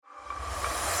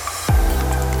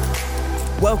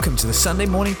Welcome to the Sunday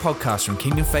morning podcast from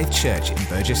Kingdom Faith Church in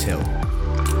Burgess Hill.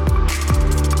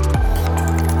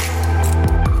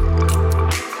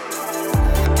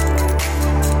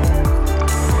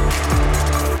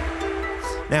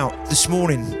 Now, this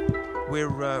morning, we're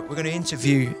going to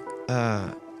interview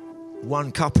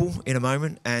one couple in a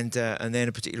moment, and then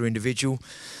a particular individual,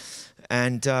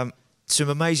 and some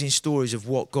amazing stories of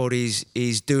what God is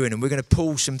doing, and we're going to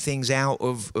pull some things out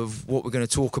of what we're going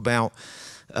to talk about,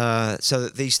 so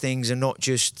that these things are not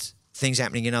just things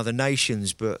happening in other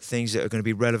nations, but things that are going to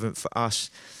be relevant for us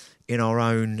in our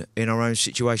own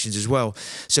situations as well.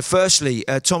 So, firstly,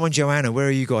 Tom and Joanna, where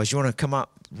are you guys? You want to come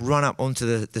up? Run up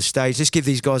onto the stage. Let's give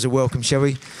these guys a welcome, shall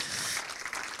we?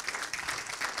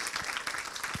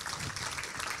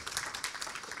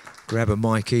 Grab a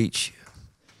mic each.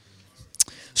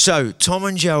 So, Tom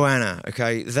and Joanna,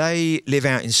 okay, they live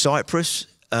out in Cyprus.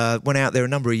 Went out there a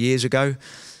number of years ago,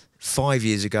 5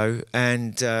 years ago,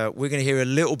 and we're going to hear a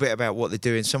little bit about what they're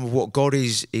doing, some of what God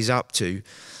is up to.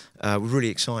 Really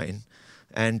exciting.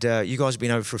 And you guys have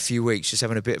been over for a few weeks, just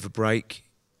having a bit of a break.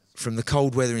 From the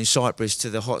cold weather in Cyprus to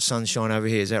the hot sunshine over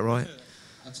here, is that right?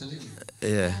 Absolutely.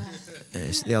 Yeah,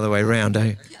 it's the other way around,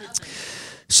 eh?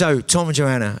 So, Tom and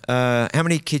Joanna, how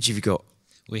many kids have you got?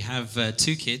 We have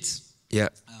 2 kids. Yeah.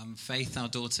 Faith, our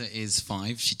daughter, is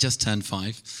 5. She just turned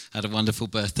 5. Had a wonderful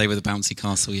birthday with a bouncy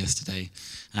castle yesterday.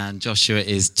 And Joshua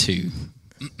is 2.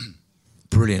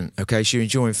 Brilliant. Okay, so you're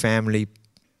enjoying family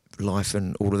life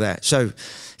and all of that. So, a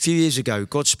few years ago,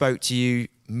 God spoke to you,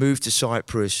 moved to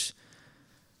Cyprus.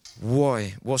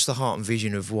 Why? What's the heart and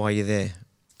vision of why you're there?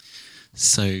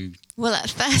 Well, at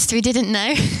first we didn't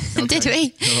know, Okay. did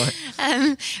we? All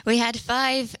right. We had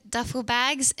 5 duffel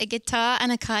bags, a guitar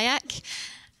and a kayak,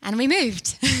 and we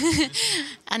moved.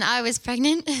 And I was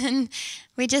pregnant, and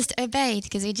we just obeyed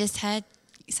because we just heard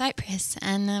Cyprus.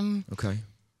 And Okay.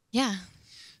 yeah.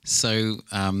 So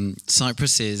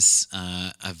Cyprus is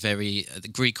the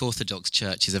Greek Orthodox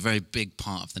Church is a very big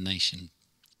part of the nation.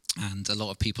 And a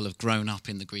lot of people have grown up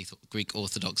in the Greek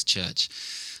Orthodox Church.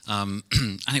 And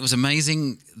it was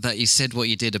amazing that you said what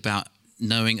you did about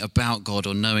knowing about God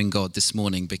or knowing God this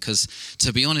morning, because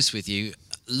to be honest with you,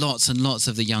 lots and lots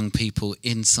of the young people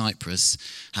in Cyprus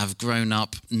have grown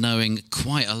up knowing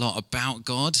quite a lot about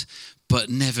God, but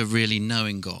never really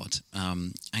knowing God.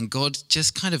 And God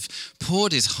just kind of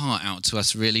poured his heart out to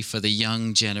us really for the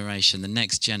young generation, the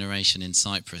next generation in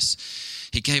Cyprus.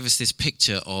 He gave us this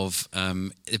picture of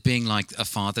it being like a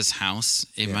father's house.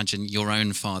 Imagine your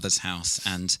own father's house.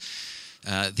 And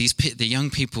the young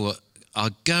people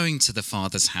are going to the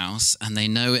father's house, and they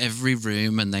know every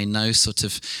room, and they know sort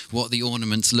of what the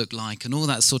ornaments look like and all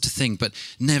that sort of thing, but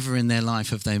never in their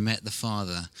life have they met the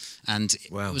Father. And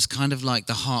Wow. It was kind of like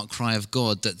the heart cry of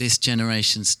God that this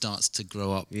generation starts to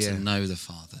grow up Yeah. to know the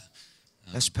Father.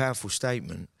 That's a powerful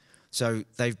statement. So,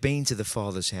 they've been to the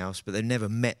Father's house, but they've never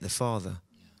met the Father.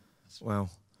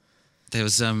 Wow. There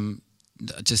was,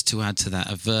 just to add to that,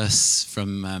 a verse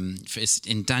from it's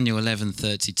in Daniel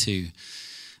 11:32,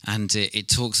 and it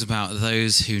talks about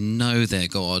those who know their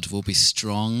God will be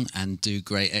strong and do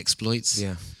great exploits.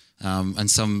 Yeah.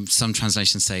 And some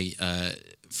translations say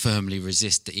firmly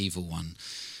resist the evil one.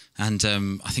 And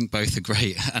I think both are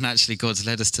great. And actually, God's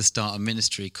led us to start a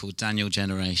ministry called Daniel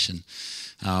Generation.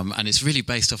 And it's really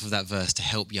based off of that verse to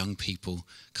help young people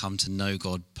come to know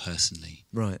God personally.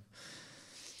 Right.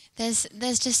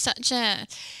 There's just such a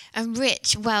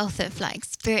rich wealth of like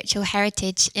spiritual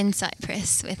heritage in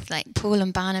Cyprus, with like Paul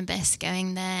and Barnabas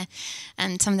going there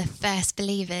and some of the first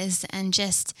believers, and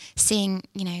just seeing,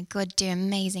 God do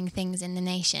amazing things in the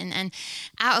nation. And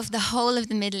out of the whole of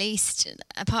the Middle East,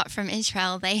 apart from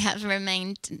Israel, they have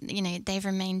remained, they've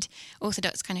remained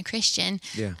Orthodox kind of Christian.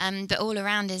 Yeah. But all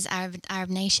around is Arab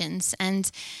nations, and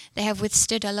they have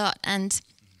withstood a lot. And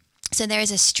so there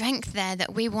is a strength there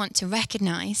that we want to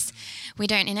recognize. We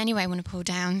don't in any way want to pull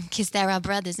down, because they're our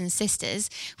brothers and sisters.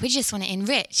 We just want to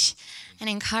enrich and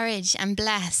encourage and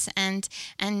bless and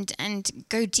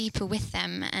go deeper with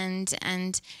them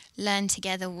and learn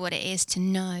together what it is to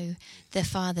know the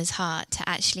Father's heart, to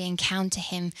actually encounter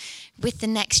him with the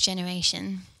next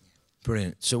generation.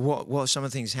 Brilliant. So what are some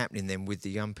of the things happening then with the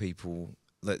young people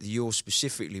that you're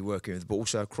specifically working with, but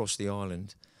also across the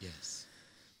island? Yes.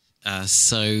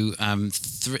 Three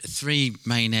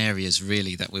main areas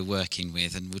really that we're working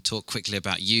with, and we'll talk quickly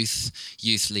about youth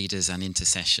leaders and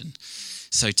intercession.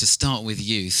 So to start with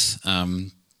youth,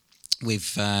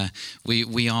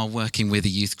 we are working with a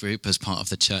youth group as part of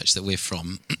the church that we're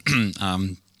from.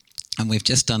 And we've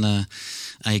just done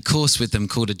a course with them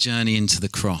called A Journey into the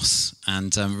Cross.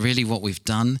 And really what we've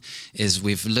done is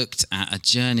we've looked at a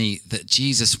journey that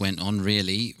Jesus went on,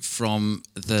 really, from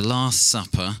the Last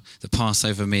Supper, the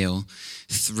Passover meal,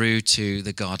 through to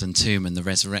the garden tomb and the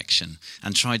resurrection,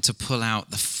 and tried to pull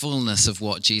out the fullness of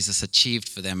what Jesus achieved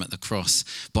for them at the cross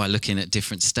by looking at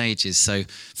different stages. So,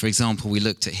 for example, we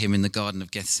looked at him in the Garden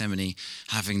of Gethsemane,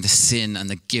 having the sin and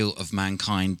the guilt of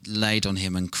mankind laid on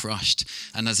him and crushed.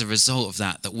 And as a result of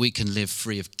that we can live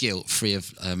free of guilt, free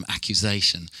of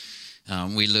accusation.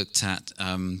 We looked at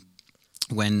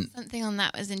when... Something on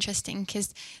that was interesting,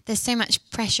 because there's so much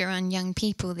pressure on young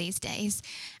people these days.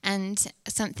 And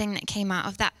something that came out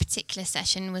of that particular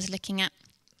session was looking at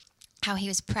how he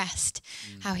was pressed,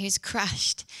 how he was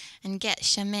crushed, and get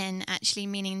shamin actually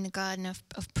meaning the garden of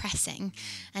pressing,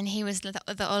 and he was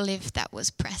the olive that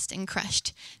was pressed and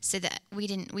crushed, so that we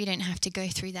don't have to go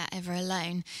through that ever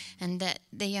alone, and that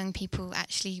the young people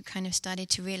actually kind of started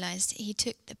to realize he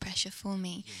took the pressure for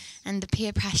me, and the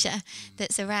peer pressure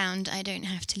that's around, I don't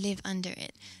have to live under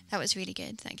it. That was really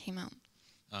good. That came out.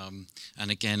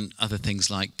 And again, other things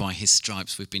like by his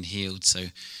stripes we've been healed. So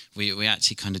we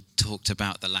actually kind of talked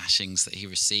about the lashings that he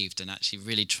received, and actually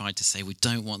really tried to say we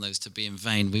don't want those to be in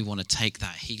vain. We want to take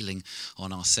that healing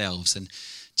on ourselves, and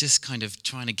just kind of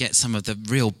trying to get some of the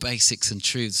real basics and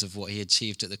truths of what he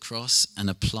achieved at the cross and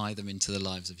apply them into the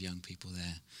lives of young people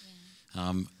there. Yeah.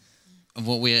 And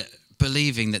what we're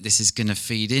believing that this is going to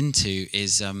feed into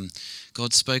is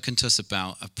God's spoken to us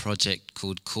about a project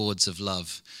called Cords of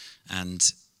Love. And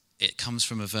it comes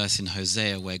from a verse in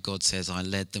Hosea where God says, I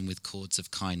led them with cords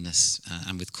of kindness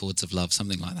and with cords of love,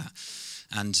 something like that.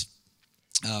 And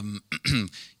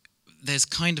there's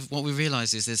kind of, what we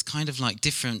realize is there's kind of like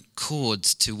different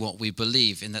chords to what we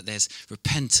believe, in that there's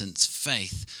repentance,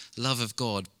 faith, love of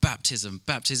God, baptism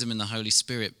in the Holy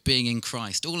Spirit, being in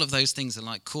Christ. All of those things are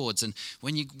like chords. And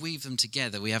when you weave them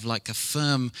together, we have like a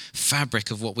firm fabric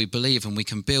of what we believe and we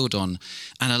can build on.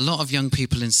 And a lot of young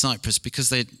people in Cyprus, because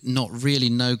they don't really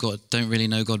know God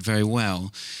very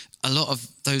well, a lot of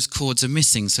those chords are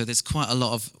missing. So there's quite a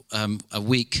lot of a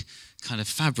weak kind of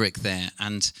fabric there.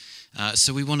 And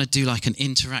so we want to do like an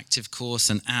interactive course,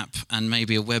 an app, and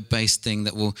maybe a web-based thing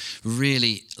that will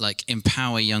really like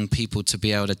empower young people to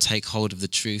be able to take hold of the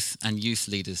truth, and youth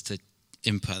leaders to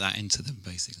input that into them,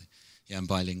 basically. Yeah, and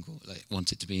bilingual, like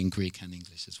want it to be in Greek and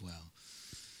English as well.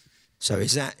 So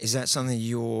is that something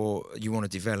you want to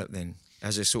develop then,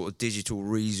 as a sort of digital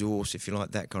resource, if you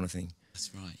like, that kind of thing?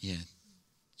 That's right. Yeah.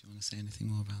 Do you want to say anything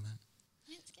more about that?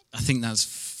 I think that's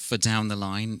for down the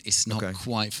line. It's not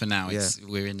quite for now.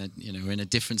 We're in a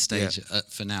different stage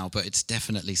for now, but it's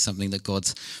definitely something that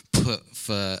God's put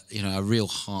for a real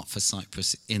heart for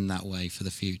Cyprus in that way for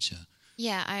the future.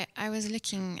 Yeah, I was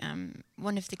looking,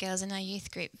 one of the girls in our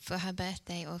youth group, for her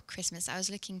birthday or Christmas, I was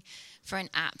looking for an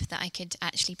app that I could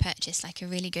actually purchase, like a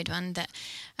really good one that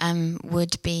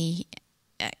would be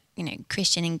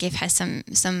Christian, and give her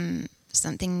something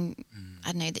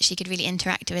I don't know, that she could really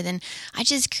interact with, and I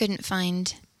just couldn't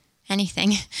find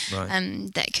anything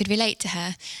that could relate to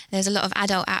her. There's a lot of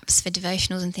adult apps for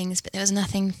devotionals and things, but there was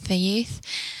nothing for youth,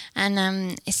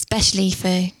 and especially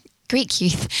for Greek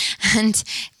youth and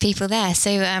people there.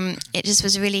 So it just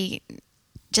was really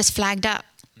just flagged up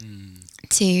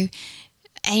to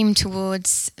aim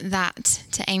towards that,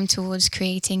 to aim towards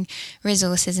creating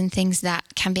resources and things that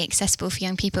can be accessible for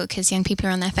young people, because young people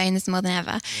are on their phones more than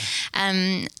ever,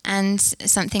 and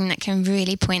something that can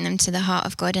really point them to the heart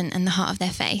of God and the heart of their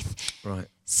faith. Right.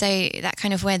 So that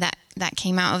kind of where that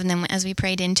came out of, and then as we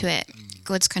prayed into it,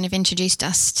 God's kind of introduced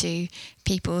us to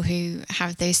people who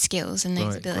have those skills and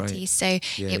those abilities. Right.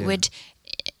 So it would,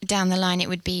 down the line, it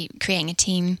would be creating a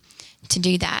team to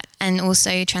do that, and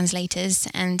also translators.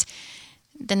 And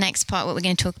the next part, what we're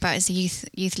going to talk about, is the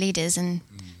youth leaders, and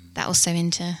that will sew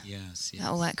into,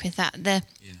 that will work with that.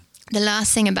 The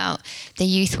last thing about the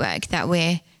youth work that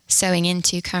we're sewing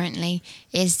into currently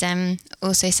is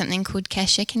also something called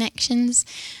Kesher Connections,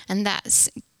 and that's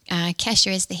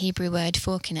Kesher is the Hebrew word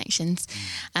for connections.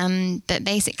 But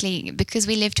basically, because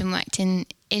we lived and worked in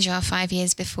Israel 5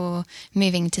 years before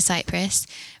moving to Cyprus,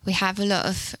 we have a lot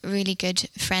of really good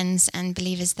friends and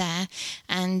believers there,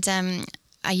 and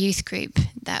a youth group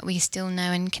that we still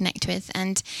know and connect with.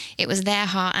 And it was their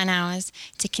heart and ours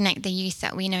to connect the youth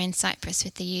that we know in Cyprus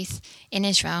with the youth in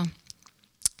Israel.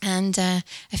 And a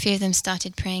few of them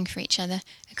started praying for each other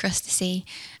across the sea.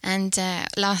 And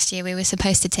last year we were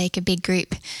supposed to take a big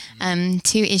group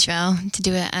to Israel to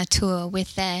do a tour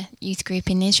with their youth group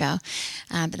in Israel,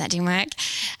 but that didn't work.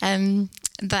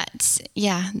 But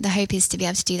yeah, the hope is to be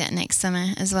able to do that next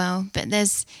summer as well. But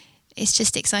it's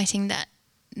just exciting that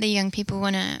the young people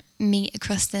want to meet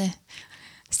across the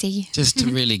sea. Just to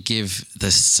really give the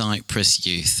Cyprus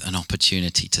youth an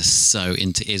opportunity to sow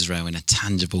into Israel in a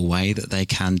tangible way that they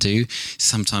can do.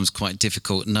 Sometimes quite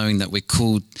difficult knowing that we're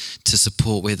called to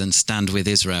support with and stand with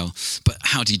Israel. But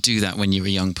how do you do that when you're a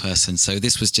young person? So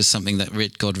this was just something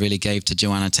that God really gave to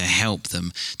Joanna to help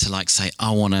them to like say,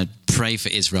 I want to pray for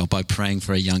Israel by praying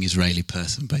for a young Israeli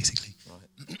person, basically.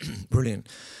 Right. Brilliant.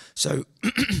 So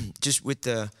just with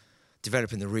the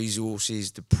developing the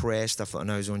resources, the prayer stuff that I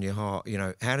know is on your heart, you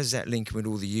know, how does that link with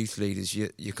all the youth leaders?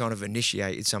 You kind of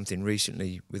initiated something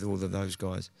recently with all of those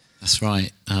guys. That's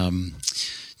right.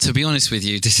 To be honest with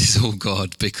you, this is all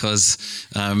God, because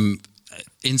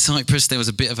in Cyprus there was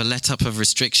a bit of a let-up of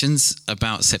restrictions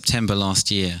about September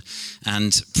last year.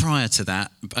 And prior to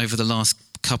that, over the last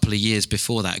couple of years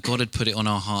before that, God had put it on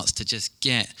our hearts to just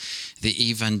get the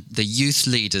youth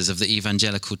leaders of the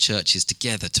evangelical churches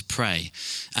together to pray.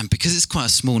 And because it's quite a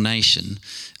small nation,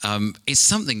 it's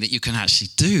something that you can actually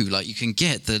do. Like, you can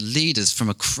get the leaders from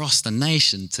across the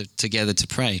nation together to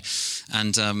pray.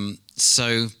 And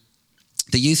so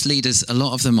the youth leaders, a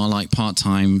lot of them are like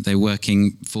part-time, they're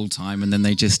working full-time, and then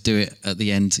they just do it at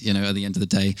the end, at the end of the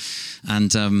day.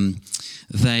 And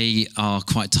they are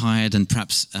quite tired, and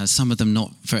perhaps some of them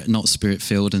not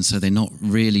spirit-filled, and so they're not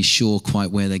really sure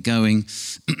quite where they're going.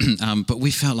 But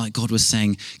we felt like God was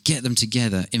saying, get them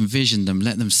together, envision them,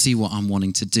 let them see what I'm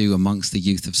wanting to do amongst the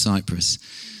youth of Cyprus.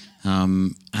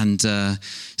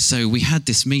 So we had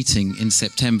this meeting in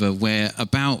September where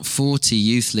about 40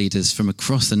 youth leaders from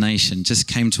across the nation just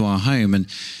came to our home, and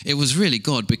it was really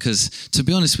God, because to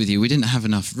be honest with you, we didn't have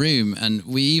enough room, and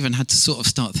we even had to sort of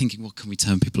start thinking, well, can we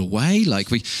turn people away?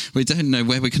 Like, we don't know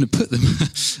where we're going to put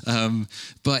them.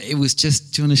 But it was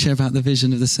just, do you want to share about the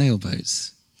vision of the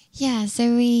sailboats? Yeah,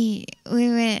 so we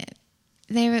were...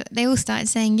 They all started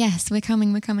saying, yes, we're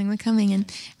coming,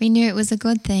 and we knew it was a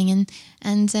God thing,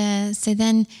 and so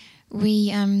then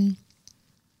we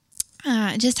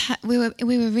we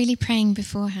were really praying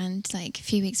beforehand, like a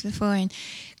few weeks before, and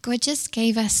God just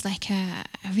gave us like a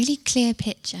really clear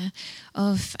picture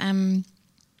of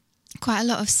quite a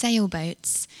lot of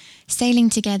sailboats sailing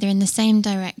together in the same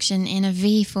direction in a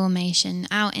V formation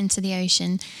out into the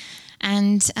ocean.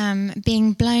 And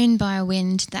being blown by a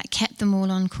wind that kept them all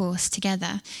on course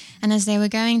together. And as they were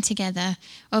going together,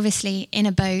 obviously in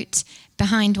a boat,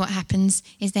 behind what happens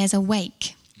is there's a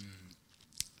wake.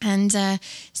 And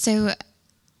so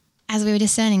as we were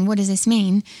discerning, what does this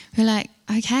mean? We're like,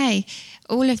 okay,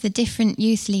 all of the different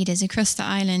youth leaders across the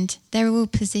island, they're all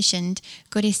positioned.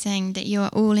 God is saying that you are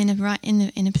all in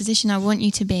a position I want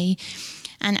you to be.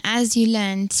 And as you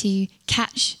learn to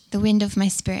catch the wind of my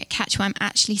spirit, catch what I'm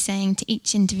actually saying to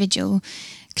each individual,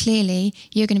 clearly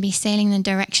you're going to be sailing in the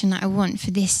direction that I want for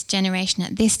this generation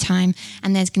at this time,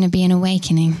 and there's going to be an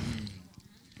awakening.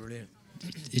 Brilliant.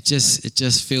 It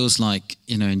just feels like,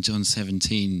 in John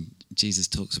 17, Jesus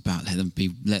talks about let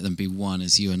them be one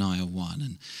as you and I are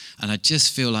one. And I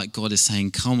just feel like God is saying,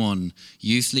 come on,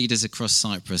 youth leaders across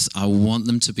Cyprus, I want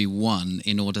them to be one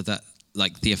in order that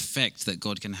like the effect that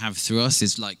God can have through us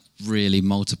is like really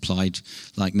multiplied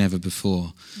like never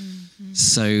before. Mm-hmm.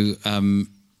 So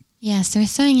so we're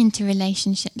sowing into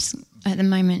relationships at the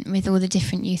moment with all the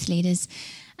different youth leaders,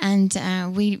 and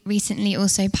we recently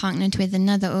also partnered with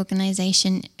another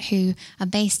organisation who are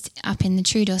based up in the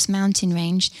Troodos mountain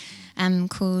range,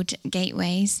 called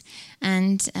Gateways,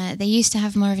 and they used to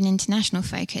have more of an international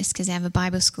focus because they have a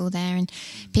Bible school there, and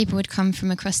people would come from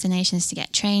across the nations to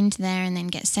get trained there and then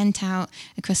get sent out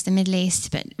across the Middle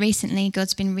East. But recently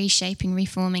God's been reshaping,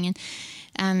 reforming,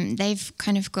 and they've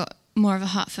kind of got more of a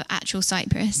heart for actual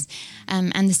Cyprus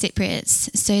and the Cypriots.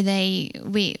 So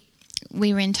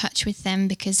we were in touch with them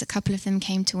because a couple of them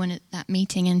came to that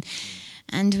meeting,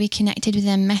 and we connected with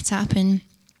them, met up, and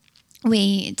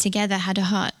we together had a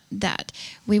heart that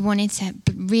we wanted to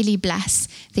really bless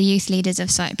the youth leaders of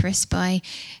Cyprus by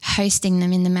hosting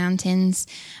them in the mountains,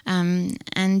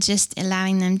 and just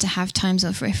allowing them to have times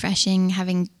of refreshing,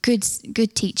 having good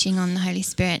teaching on the Holy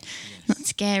Spirit, not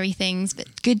scary things,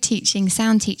 but good teaching,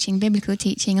 sound teaching, biblical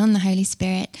teaching on the Holy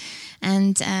Spirit,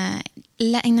 and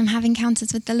letting them have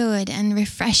encounters with the Lord and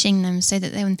refreshing them so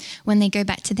that when they go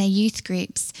back to their youth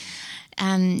groups,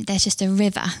 there's just a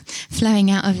river flowing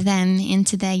out of them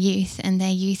into their youth, and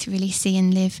their youth really see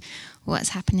and live what's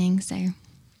happening. So,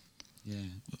 yeah,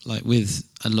 like with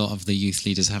a lot of the youth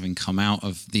leaders having come out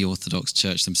of the Orthodox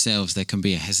Church themselves, there can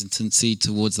be a hesitancy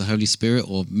towards the Holy Spirit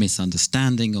or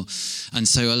misunderstanding, and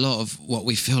so a lot of what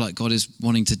we feel like God is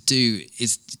wanting to do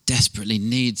is desperately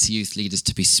needs youth leaders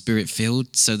to be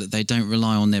Spirit-filled so that they don't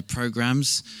rely on their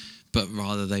programs, but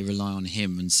rather they rely on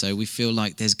him. And so we feel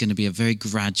like there's going to be a very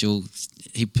gradual,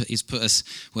 he's put us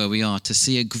where we are, to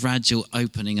see a gradual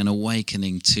opening and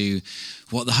awakening to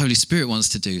what the Holy Spirit wants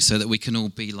to do, so that we can all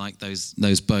be like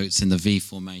those boats in the V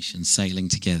formation sailing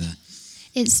together.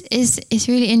 It's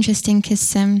really interesting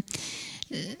because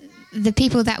the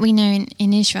people that we know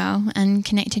in Israel, and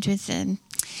connected with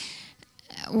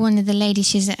one of the ladies,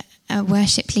 she's a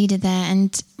worship leader there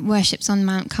and worships on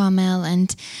Mount Carmel,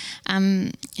 and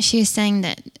she was saying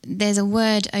that there's a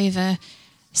word over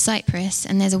Cyprus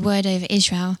and there's a word over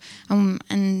Israel,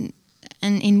 and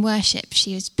in worship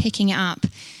she was picking it up.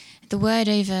 The word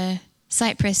over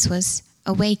Cyprus was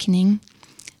awakening,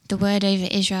 the word over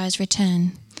Israel is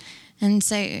return. And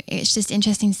so it's just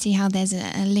interesting to see how there's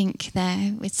a link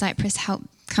there with Cyprus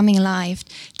coming alive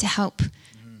to help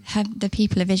have the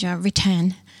people of Israel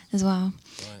return as well.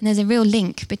 Right. And there's a real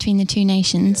link between the two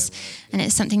nations, and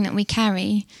it's something that we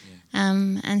carry,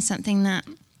 and something that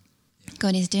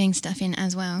God is doing stuff in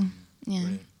as well. Yeah.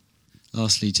 Brilliant.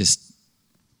 Lastly, just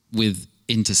with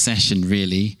intercession,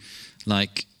 really,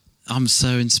 like I'm so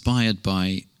inspired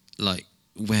by like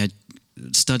where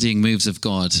studying moves of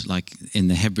God, like in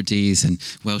the Hebrides and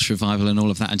Welsh Revival and all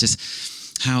of that, and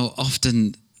just how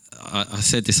often, I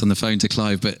said this on the phone to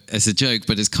Clive, but as a joke,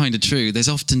 but it's kind of true. There's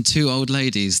often two old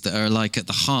ladies that are like at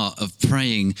the heart of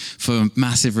praying for a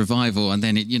massive revival, and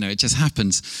then it just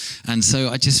happens. And so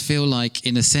I just feel like,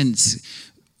 in a sense,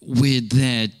 we're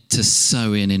there to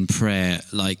sow in prayer,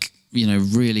 like,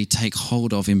 really take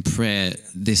hold of in prayer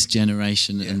this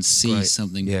generation and see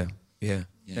something. Yeah.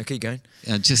 Keep going.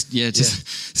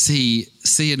 See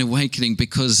an awakening,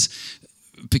 because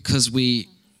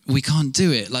we can't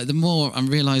do it. Like, the more I'm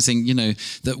realizing,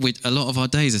 that a lot of our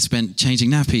days are spent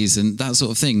changing nappies and that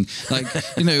sort of thing. Like,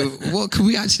 what can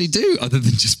we actually do other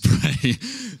than just pray?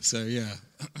 So, yeah.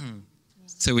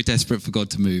 So we're desperate for God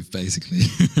to move, basically.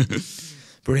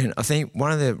 Brilliant. I think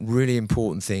one of the really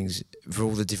important things for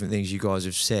all the different things you guys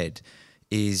have said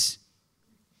is,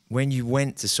 when you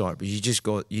went to Cyprus, you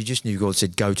just knew God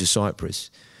said, go to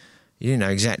Cyprus. You didn't know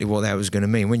exactly what that was going to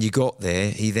mean. When you got there,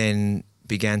 he then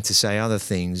began to say other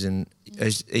things, and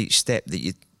as each step that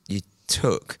you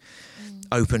took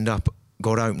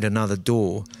God opened another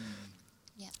door.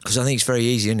 Because I think it's very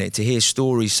easy, isn't it, to hear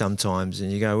stories sometimes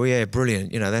and you go, well, yeah,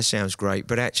 brilliant, that sounds great.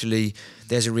 But actually,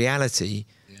 there's a reality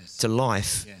to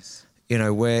life,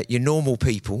 where you're normal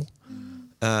people.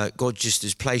 God just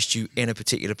has placed you in a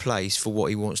particular place for what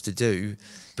he wants to do,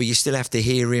 but you still have to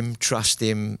hear him, trust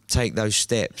him, take those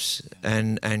steps,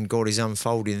 and God is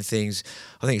unfolding things.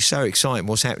 I think it's so exciting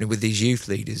what's happening with these youth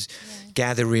leaders,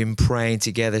 gathering, praying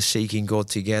together, seeking God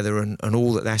together, and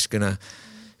all that's going to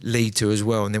lead to as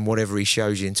well. And then whatever he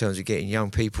shows you in terms of getting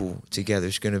young people together,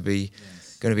 it's going to be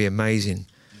amazing.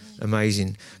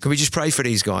 Amazing. Can we just pray for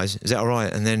these guys? Is that all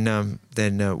right? And then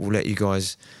we'll let you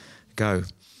guys go.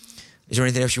 Is there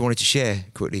anything else you wanted to share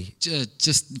quickly?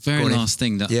 Just very last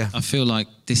thing, that I feel like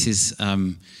this is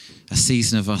a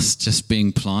season of us just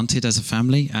being planted as a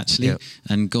family, actually.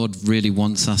 And God really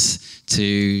wants us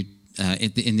to,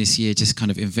 in this year, just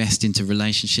kind of invest into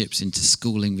relationships, into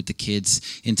schooling with the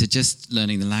kids, into just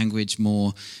learning the language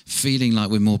more, feeling like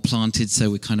we're more planted, so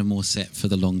we're kind of more set for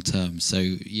the long term. So,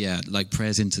 like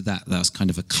prayers into that's kind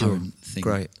of a current thing.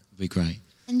 Great. Would be great.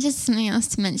 And just something else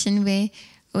to mention,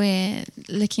 we're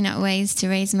looking at ways to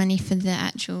raise money for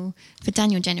for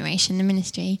Daniel Generation, the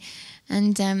ministry.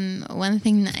 And one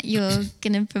thing that you're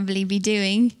going to probably be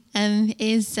doing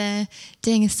is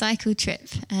doing a cycle trip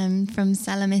from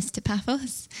Salamis to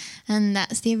Paphos. And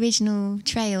that's the original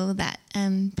trail that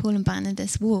Paul and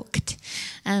Barnabas walked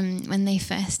when they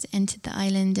first entered the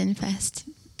island and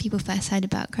people first heard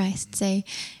about Christ. So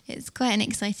it's quite an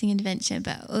exciting adventure,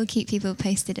 but we'll keep people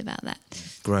posted about that.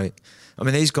 Great. I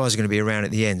mean, these guys are going to be around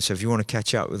at the end, so if you want to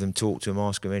catch up with them, talk to them,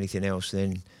 ask them anything else,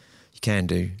 then you can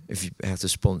do, if you have to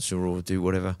sponsor or do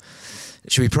whatever.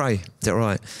 Should we pray? Is that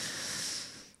right?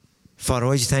 Father,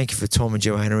 I just thank you for Tom and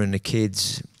Joanna and the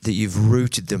kids, that you've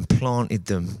rooted them, planted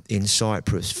them in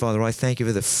Cyprus. Father, I thank you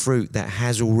for the fruit that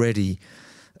has already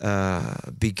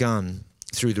begun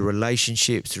through the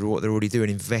relationships, through what they're already doing,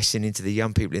 investing into the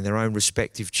young people in their own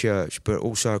respective church, but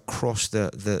also across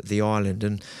the island.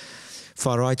 And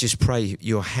Father, I just pray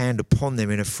your hand upon them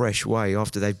in a fresh way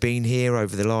after they've been here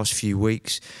over the last few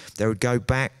weeks. They would go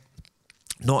back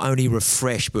not only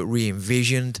refreshed, but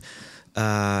re-envisioned,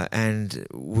 and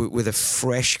with a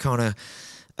fresh kind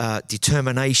of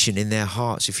determination in their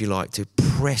hearts, if you like, to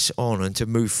press on and to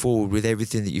move forward with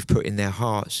everything that you've put in their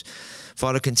hearts.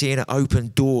 Father, continue to open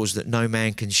doors that no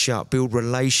man can shut. Build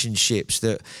relationships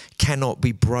that cannot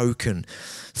be broken.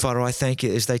 Father, I thank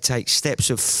you as they take steps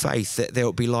of faith that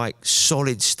they'll be like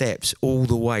solid steps all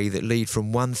the way that lead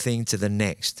from one thing to the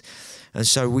next. And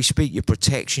so we speak your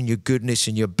protection, your goodness,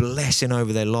 and your blessing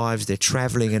over their lives, their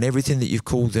traveling, and everything that you've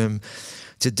called them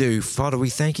to do. Father,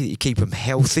 we thank you that you keep them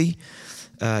healthy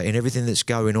in everything that's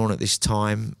going on at this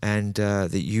time, and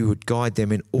that you would guide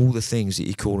them in all the things that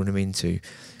you're calling them into.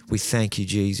 We thank you,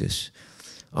 Jesus.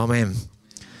 Amen.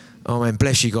 Amen.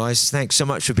 Bless you guys. Thanks so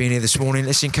much for being here this morning.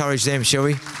 Let's encourage them, shall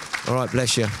we? All right,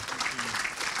 bless you.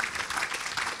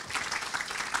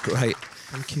 Great.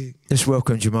 Thank you. Let's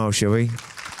welcome Jamal, shall we?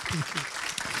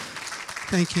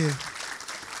 Thank you.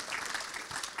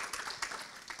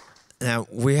 Now,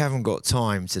 we haven't got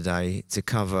time today to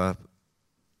cover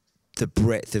the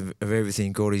breadth of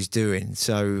everything God is doing.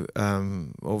 So,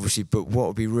 obviously, but what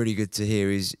would be really good to hear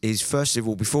is first of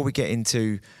all, before we get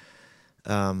into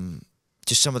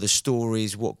just some of the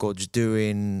stories, what God's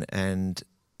doing and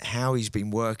how he's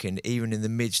been working, even in the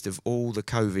midst of all the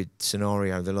COVID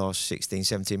scenario the last 16,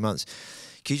 17 months.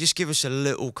 Can you just give us a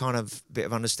little kind of bit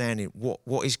of understanding?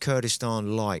 What is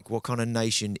Kurdistan like? What kind of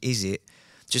nation is it?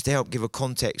 Just to help give a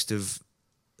context of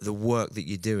the work that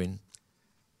you're doing.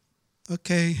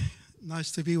 Okay,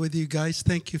 nice to be with you guys.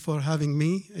 Thank you for having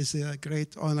me. It's a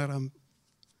great honor. I'm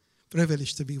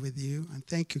privileged to be with you. And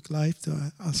thank you, Clive,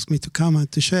 to ask me to come and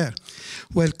to share.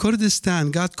 Well,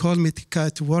 Kurdistan, God called me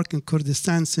to work in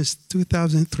Kurdistan since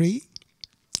 2003.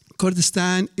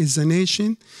 Kurdistan is a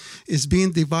nation, is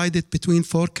being divided between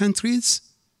 4 countries.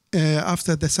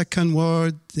 After the Second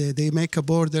World, they make a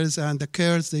borders, and the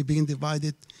Kurds, they've been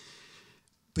divided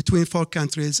between 4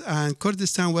 countries. And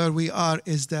Kurdistan, where we are,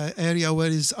 is the area where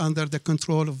is under the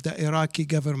control of the Iraqi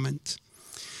government.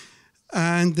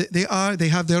 And they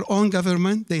have their own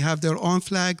government, they have their own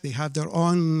flag, they have their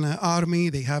own army,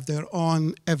 they have their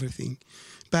own everything,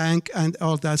 bank and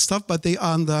all that stuff, but they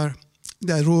are under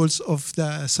the rules of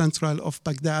the central of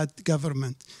Baghdad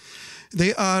government.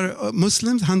 They are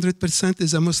Muslims, 100%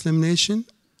 is a Muslim nation,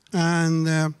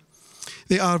 and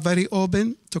they are very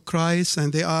open to Christ,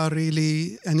 and they are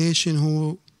really a nation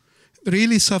who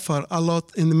really suffer a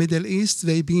lot in the Middle East.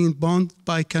 They've been bombed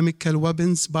by chemical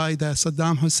weapons by the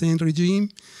Saddam Hussein regime,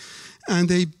 and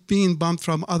they've been bombed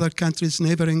from other countries,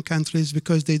 neighboring countries,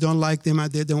 because they don't like them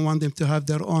and they don't want them to have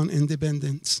their own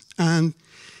independence. And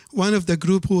one of the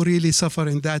group who really suffer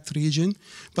in that region,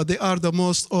 but they are the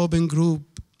most open group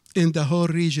in the whole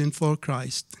region for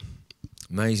Christ.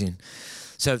 Amazing.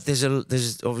 So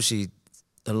there's obviously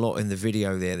a lot in the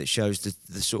video there that shows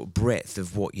the sort of breadth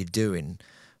of what you're doing.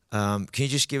 Can you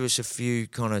just give us a few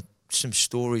some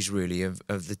stories really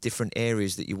of the different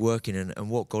areas that you're working in and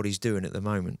what God is doing at the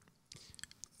moment?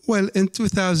 Well, in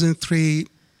 2003,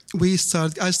 I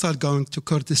started going to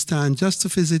Kurdistan just to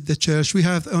visit the church. We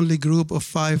have only a group of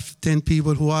 5-10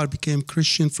 people who became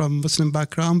Christian from Muslim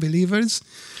background, believers.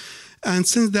 And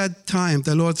since that time,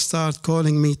 the Lord started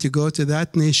calling me to go to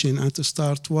that nation and to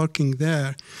start working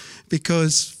there.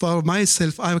 Because for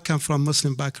myself, I come from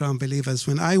Muslim background believers.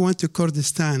 When I went to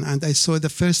Kurdistan and I saw the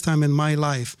first time in my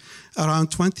life, around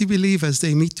 20 believers,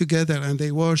 they meet together and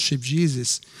they worship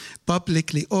Jesus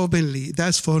publicly, openly.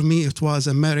 That's for me, it was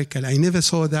a miracle. I never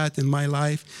saw that in my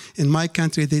life. In my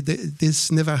country,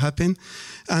 this never happened.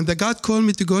 And God called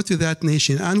me to go to that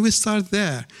nation. And we start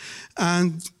there.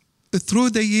 And through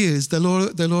the years, the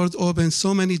Lord opened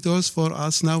so many doors for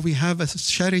us. Now we have a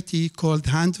charity called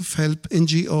Hand of Help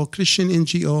NGO, Christian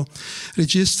NGO,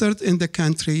 registered in the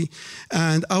country.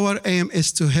 And our aim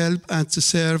is to help and to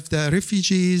serve the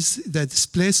refugees, the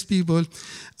displaced people,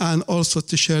 and also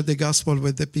to share the gospel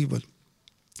with the people.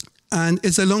 And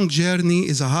it's a long journey,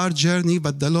 it's a hard journey,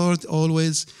 but the Lord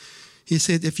always, He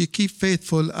said, if you keep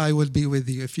faithful, I will be with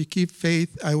you. If you keep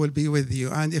faith, I will be with you.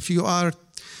 And if you are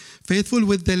faithful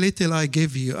with the little I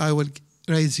give you, I will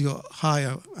raise you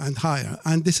higher and higher.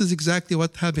 And this is exactly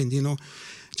what happened,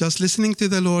 Just listening to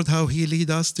the Lord, how He lead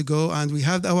us to go. And we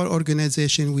have our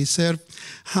organization. We serve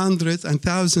hundreds and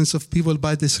thousands of people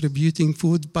by distributing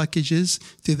food packages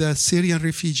to the Syrian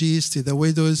refugees, to the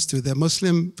widows, to the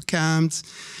Muslim camps.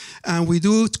 And we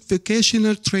do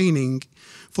vocational training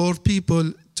for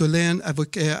people to learn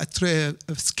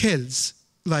skills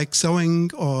like sewing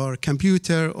or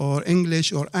computer or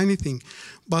English or anything.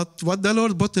 But what the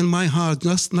Lord put in my heart,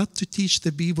 just not to teach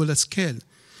the people a skill.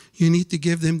 You need to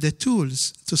give them the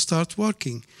tools to start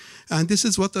working. And this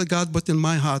is what God put in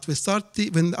my heart. We start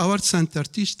when our center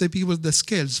teach the people the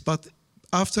skills, but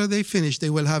After they finish, they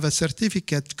will have a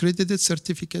certificate, credited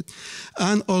certificate,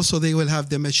 and also they will have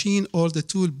the machine or the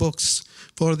toolbox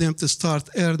for them to start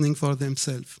earning for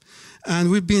themselves.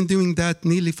 And we've been doing that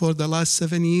nearly for the last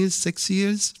 7 years, 6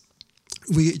 years.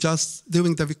 We just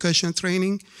doing the vocation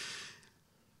training.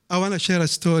 I want to share a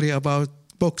story about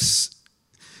books.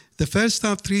 The first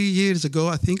time 3 years ago,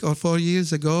 I think, or 4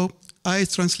 years ago, I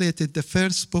translated the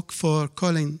first book for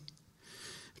Colin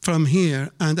from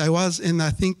here, and I was in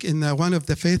one of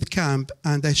the faith camp,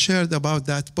 and I shared about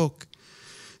that book.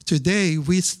 Today,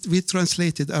 we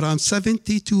translated around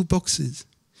 72 books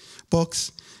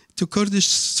to Kurdish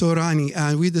Sorani,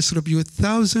 and we distribute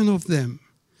thousands of them.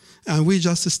 And we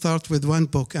just start with one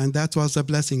book, and that was a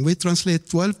blessing. We translate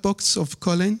 12 books of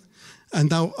Colin, and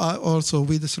now also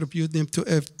we distribute them to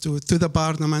the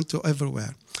Parliament, to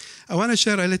everywhere. I want to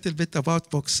share a little bit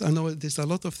about books. I know there's a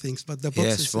lot of things, but the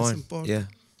books is important. Yeah.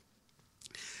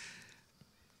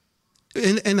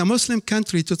 In a Muslim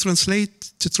country, to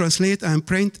translate and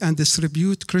print and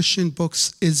distribute Christian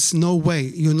books is no way.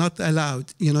 You're not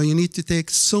allowed. You need to take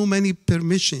so many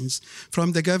permissions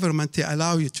from the government to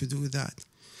allow you to do that.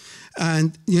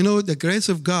 And the grace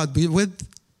of God, with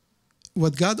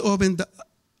what God opened,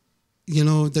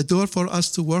 the door for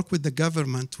us to work with the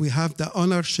government. We have the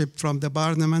ownership from the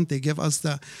Parliament. They give us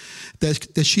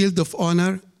the shield of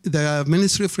honor. The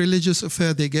Ministry of Religious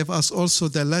Affairs, they gave us also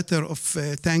the letter of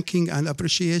thanking and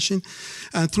appreciation.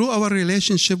 And through our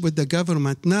relationship with the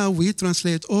government, now we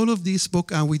translate all of these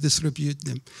books and we distribute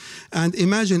them. And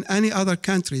imagine any other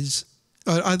countries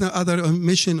or other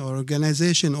mission or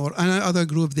organization or any other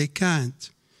group, they can't,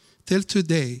 till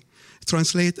today,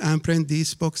 translate and print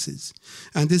these boxes.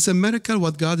 And it's a miracle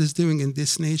what God is doing in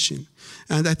this nation.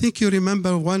 And I think you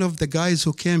remember one of the guys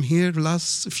who came here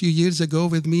last few years ago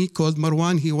with me called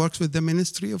Marwan. He works with the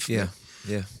Ministry of... Yeah.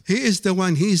 He is the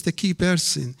one, he is the key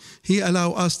person. He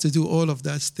allowed us to do all of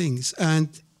those things. And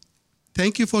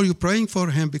thank you for you praying for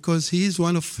him, because he's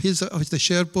the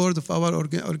chair board of our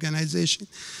organization.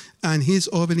 And he's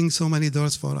opening so many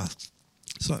doors for us.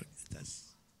 Sorry,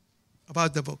 that's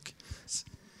about the book.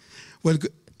 Well,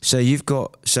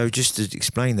 so just to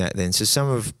explain that then, so some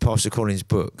of Pastor Colin's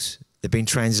books, they've been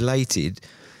translated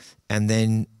and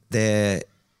then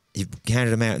you've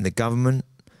handed them out in the government.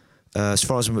 As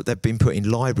far as they've been put in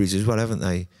libraries as well, haven't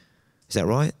they? Is that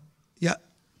right? Yeah.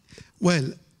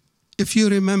 Well, if you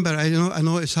remember, I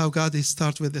know it's how God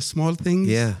starts with the small things.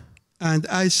 Yeah. And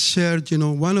I shared,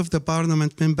 one of the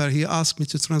Parliament member, he asked me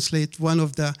to translate one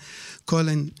of the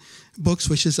Colin books,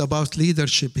 which is about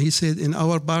leadership. He said, in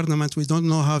our Parliament, we don't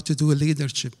know how to do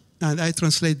leadership. And I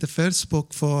translate the first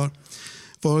book for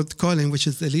Colin, which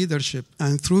is the leadership.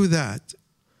 And through that,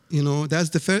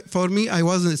 that's for me, it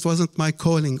wasn't my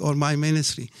calling or my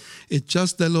ministry. It's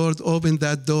just the Lord opened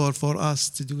that door for us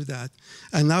to do that.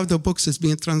 And now the books is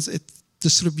being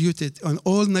distributed on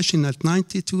all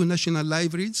 92 national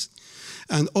libraries,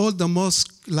 and all the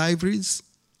mosque libraries,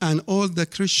 and all the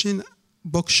Christian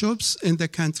bookshops in the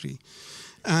country.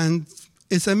 And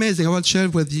it's amazing. I will share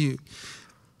with you.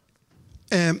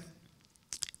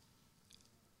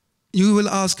 You will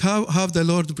ask how the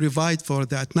Lord provide for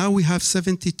that. Now we have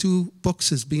 72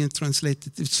 boxes being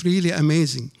translated. It's really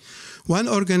amazing. One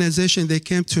organization, they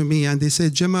came to me and they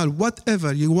said, Jamal,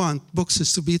 whatever you want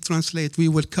boxes to be translated, we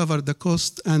will cover the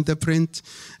cost and the print,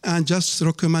 and just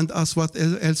recommend us what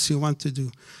else you want to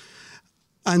do.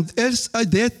 And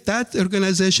that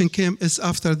organization came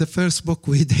after the first book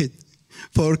we did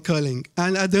for Colin.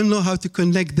 And I don't know how to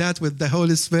connect that with the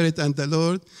Holy Spirit, and the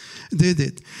Lord did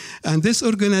it. And this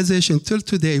organization, till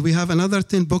today, we have another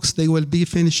 10 books they will be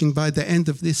finishing by the end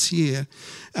of this year.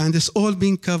 And it's all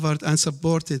being covered and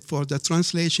supported for the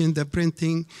translation, the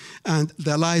printing, and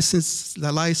the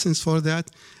license for that.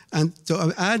 And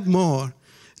to add more,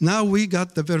 now we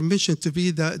got the permission to be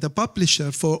the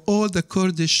publisher for all the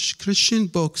Kurdish Christian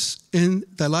books in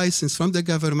the license from the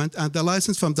government and the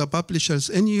license from the publishers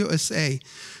in USA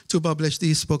to publish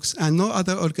these books. And no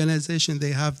other organization,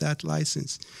 they have that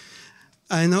license.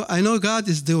 I know God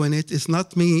is doing it. It's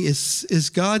not me. It's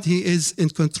God. He is in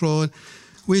control.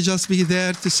 We just be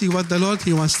there to see what the Lord,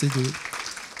 He wants to do.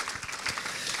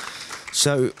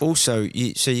 So also,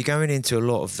 you're going into a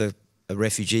lot of the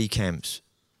refugee camps,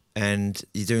 and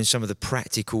you're doing some of the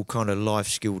practical kind of life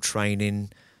skill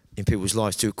training in people's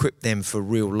lives to equip them for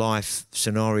real life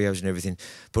scenarios and everything.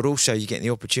 But also you're getting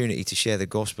the opportunity to share the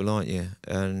gospel, aren't you?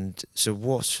 And so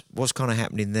what's kind of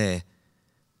happening there?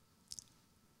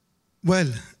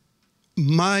 Well,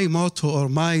 my motto or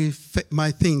my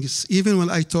things, even when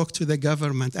I talk to the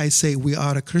government, I say we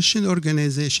are a Christian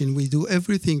organization. We do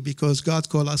everything because God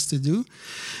called us to do.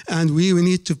 And we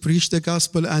need to preach the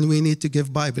gospel and we need to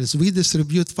give Bibles. We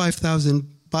distribute 5,000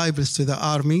 Bibles to the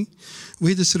army.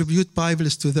 We distribute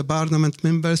Bibles to the parliament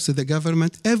members, to the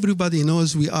government. Everybody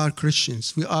knows we are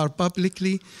Christians. We are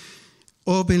publicly,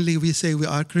 openly, we say we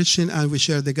are Christian and we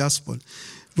share the gospel.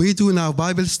 We do now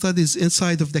Bible studies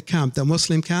inside of the camp, the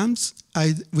Muslim camps.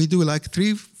 We do like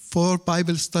 3-4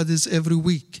 Bible studies every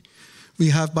week. We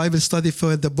have Bible study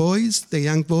for the boys, the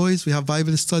young boys. We have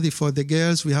Bible study for the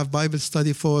girls. We have Bible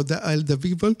study for the elder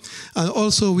people. And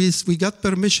also we got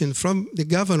permission from the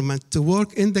government to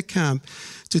work in the camp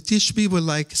to teach people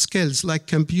like skills, like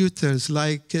computers,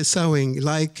 like sewing,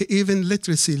 like even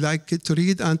literacy, like to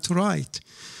read and to write.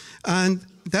 And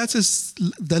that is,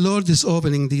 the Lord is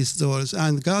opening these doors.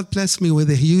 And God blessed me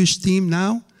with a huge team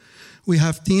now. We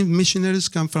have team missionaries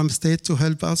come from state to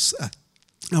help us.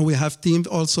 And we have team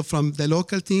also from the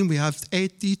local team. We have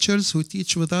 8 teachers who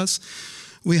teach with us.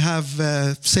 We have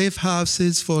safe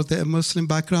houses for the Muslim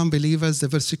background believers, the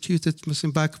persecuted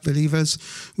Muslim background believers.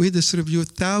 We distribute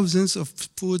thousands of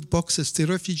food boxes to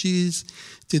refugees,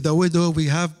 to the widow. We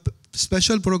have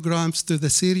special programs to the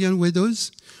Syrian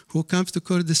widows who come to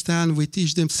Kurdistan. We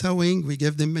teach them sewing, we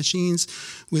give them machines,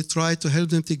 we try to help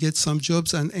them to get some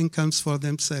jobs and incomes for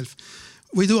themselves.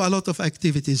 We do a lot of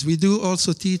activities. We do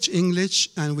also teach English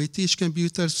and we teach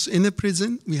computers in a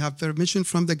prison. We have permission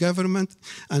from the government.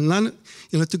 And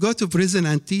to go to prison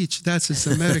and teach, that's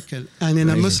a miracle. And in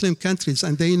a Muslim countries,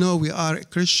 and they know we are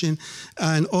Christian,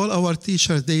 and all our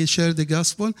teachers, they share the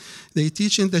gospel. They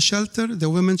teach in the shelter, the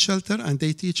women's shelter, and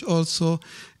they teach also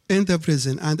in the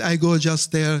prison. And I go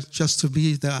just there just to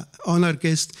be the honor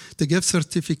guest, to give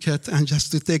certificate and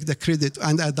just to take the credit,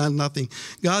 and I done nothing.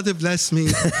 God bless me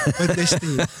with this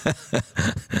team.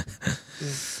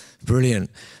 Yeah.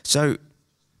 Brilliant. So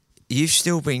you've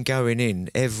still been going in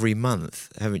every month,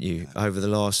 haven't you, over the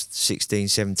last 16,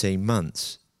 17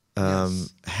 months?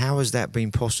 Yes. How has that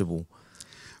been possible?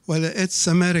 Well, it's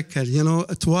a miracle.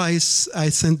 Twice I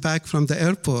sent back from the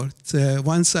airport.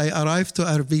 Once I arrived to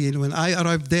Erbil. When I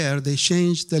arrived there, they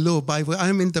changed the law.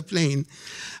 I'm in the plane.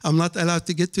 I'm not allowed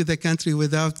to get to the country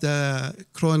without the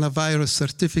coronavirus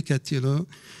certificate,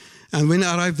 And when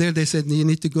I arrived there, they said, you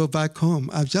need to go back home.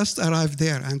 I've just arrived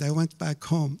there, and I went back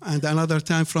home. And another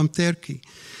time from Turkey.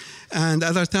 And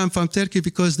other time from Turkey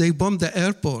because they bombed the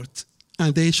airport.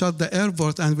 And they shut the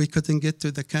airport, and we couldn't get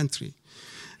to the country.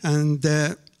 And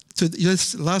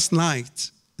just last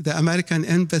night, the American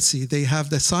embassy, they have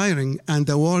the siren and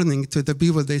the warning to the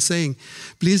people. They're saying,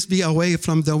 please be away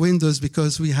from the windows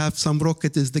because we have some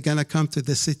rockets. They're going to come to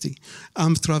the city.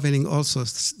 I'm traveling also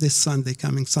this Sunday,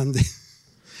 coming Sunday.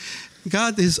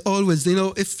 God is always,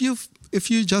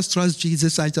 if you just trust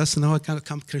Jesus, I just know I can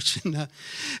become Christian.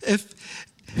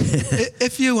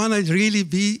 If you want to really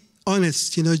be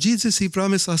honest, Jesus, he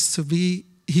promised us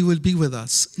he will be with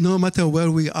us no matter where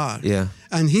we are. Yeah.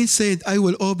 And he said, I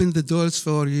will open the doors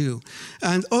for you.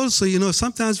 And also,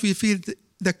 sometimes we feel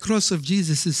the cross of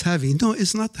Jesus is heavy. No,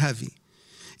 it's not heavy.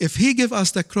 If he give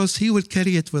us the cross, he will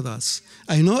carry it with us.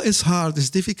 I know it's hard, it's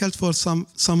difficult for some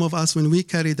of us when we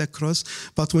carry the cross,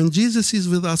 but when Jesus is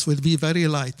with us, it will be very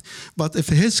light. But if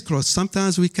his cross,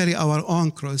 sometimes we carry our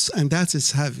own cross, and that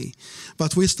is heavy.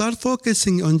 But we start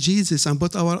focusing on Jesus and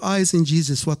put our eyes in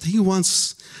Jesus, what he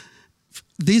wants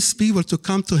these people to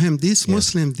come to him, these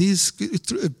Muslims, these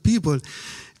people,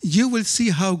 you will see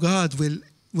how God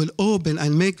will open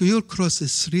and make your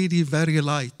crosses really very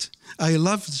light. I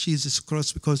love Jesus'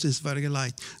 cross because it's very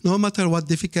light, no matter what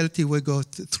difficulty we go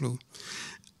through.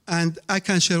 And I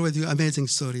can share with you amazing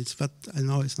stories, but I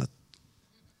know it's not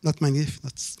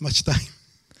much time.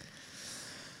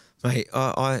 Mate,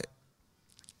 I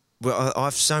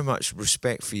have so much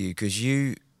respect for you because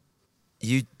you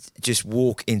just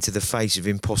walk into the face of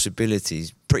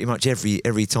impossibilities pretty much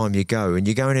every time you go, and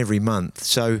you're going every month.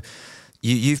 So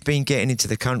you've been getting into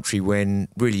the country when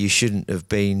really you shouldn't have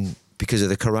been because of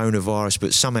the coronavirus,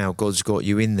 but somehow God's got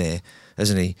you in there,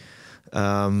 hasn't he?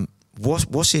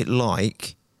 What's it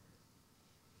like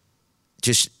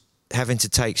just having to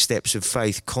take steps of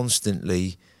faith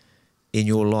constantly in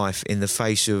your life in the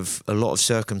face of a lot of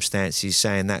circumstances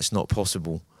saying that's not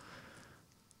possible?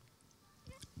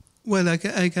 Well, I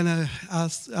can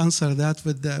answer that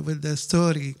with the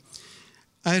story.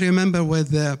 I remember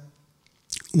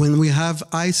when we have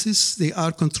ISIS, they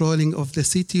are controlling of the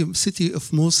city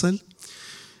of Mosul,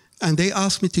 and they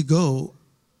asked me to go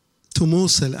to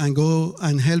Mosul and go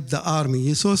and help the army.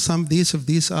 You saw some of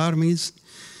these armies.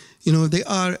 They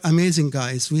are amazing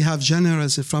guys. We have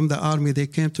generals from the army. They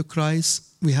came to Christ.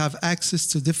 We have access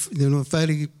to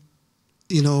very,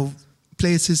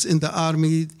 places in the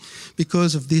army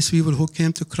because of these people who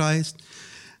came to Christ.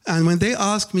 And when they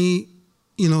asked me,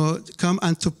 come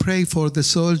and to pray for the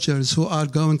soldiers who are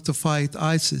going to fight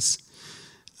ISIS.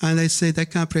 And I said, I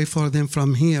can't pray for them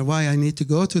from here. Why? I need to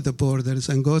go to the borders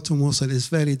and go to Mosul. It's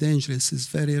very dangerous. It's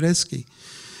very risky.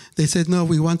 They said, no,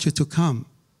 we want you to come.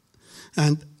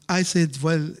 And I said,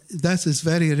 well, that is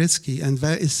very risky, and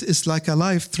it's like a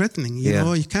life-threatening.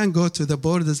 You can't go to the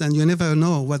borders, and you never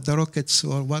know what the rockets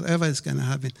or whatever is going to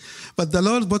happen. But the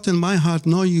Lord put in my heart,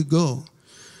 no, you go.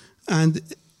 And,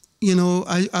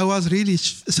 I was really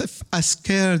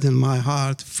scared in my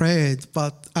heart, afraid,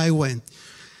 but I went.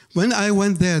 When I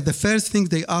went there, the first thing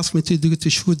they asked me to do to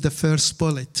shoot the first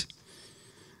bullet.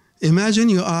 Imagine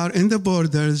you are in the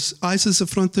borders, ISIS in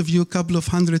front of you, a couple of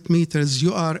 100 meters.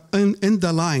 You are in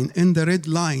the line, in the red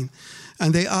line,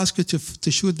 and they ask you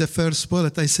to shoot the first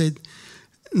bullet. I said,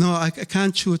 no, I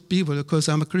can't shoot people because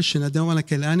I'm a Christian. I don't want to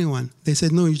kill anyone. They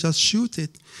said, no, you just shoot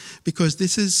it because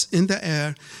this is in the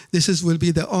air. Will be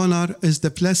the honor, is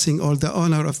the blessing or the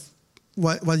honor of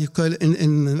what you call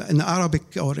in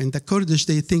Arabic or in the Kurdish,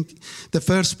 they think the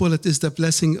first bullet is the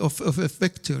blessing of a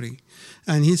victory.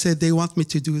 And he said, they want me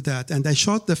to do that. And I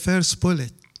shot the first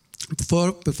bullet.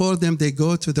 Before them, they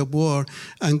go to the war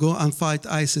and go and fight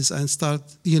ISIS and start,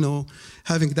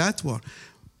 having that war.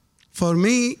 For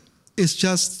me, it's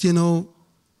just,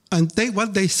 and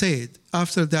what they said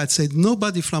after that said,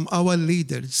 nobody from our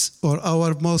leaders or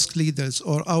our mosque leaders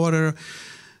or our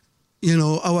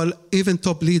even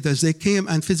top leaders, they came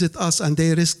and visit us and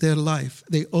they risked their life.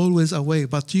 They always away.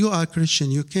 But you are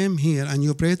Christian. You came here and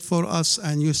you prayed for us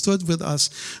and you stood with us.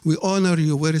 We honor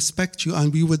you. We respect you.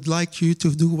 And we would like you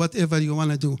to do whatever you want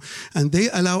to do. And they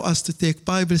allow us to take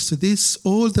Bibles to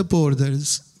all the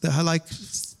borders. They are like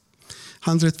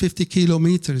 150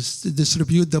 kilometers to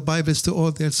distribute the Bibles to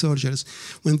all their soldiers.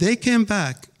 When they came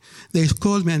back, they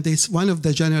called me and one of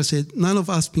the generals said, none of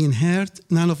us being hurt,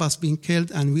 none of us being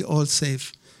killed, and we all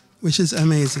safe, which is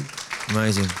amazing.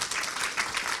 Amazing.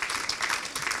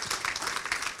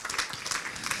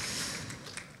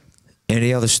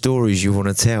 Any other stories you want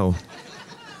to tell?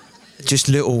 Just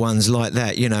little ones like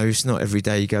that, it's not every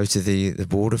day you go to the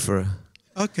border for a...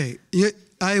 Okay,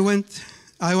 I went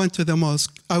to the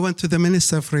mosque. I went to the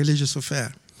Minister of Religious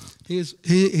Affairs. He's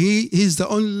the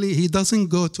only, he doesn't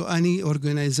go to any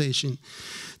organization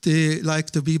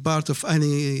to be part of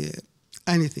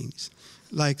anything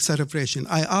like celebration.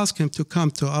 I asked him to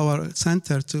come to our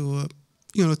center to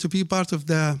be part of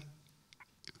the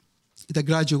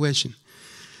graduation.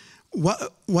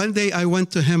 One day I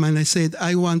went to him and I said,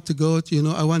 I want to go,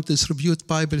 I want to distribute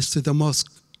Bibles to the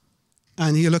mosque.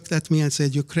 And he looked at me and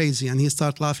said, you're crazy. And he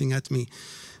started laughing at me.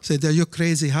 Said, are you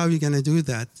crazy? How are you going to do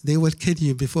that? They will kill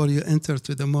you before you enter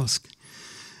to the mosque.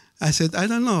 I said, I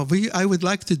don't know. I would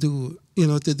like to do,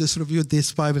 to distribute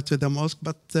this Bible to the mosque.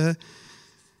 But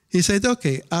he said,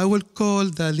 okay, I will call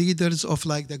the leaders of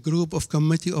the group of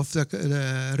committee of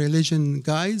the religion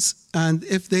guys. And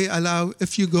if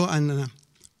you go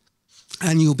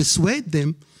and you persuade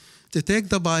them to take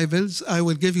the Bibles, I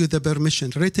will give you the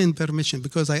permission, written permission,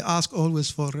 because I ask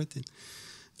always for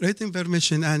written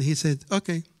permission. And he said,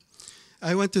 okay.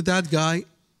 I went to that guy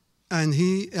and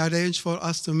he arranged for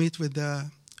us to meet with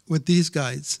these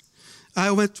guys. I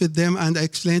went with them and I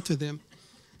explained to them.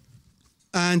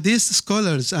 And these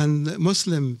scholars and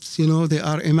Muslims, they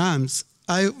are imams.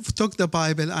 I took the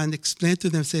Bible and explained to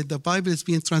them, said the Bible is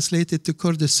being translated to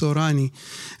Kurdish Sorani,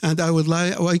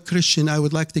 and Christian, I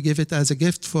would like to give it as a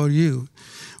gift for you.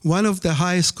 One of the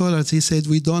high scholars, he said,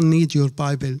 we don't need your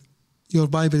Bible. Your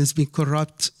Bible is being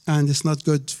corrupt and it's not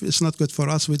good. It's not good for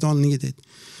us. We don't need it.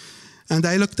 And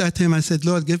I looked at him. I said,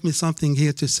 Lord, give me something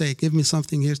here to say. Give me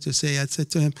something here to say. I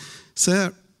said to him,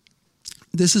 sir,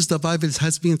 this is the Bible that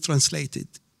has been translated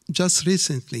just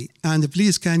recently. And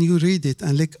please, can you read it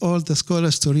and like all the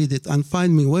scholars to read it and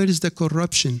find me where is the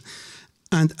corruption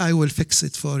and I will fix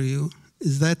it for you.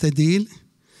 Is that a deal?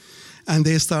 And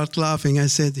they start laughing. I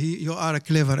said, you are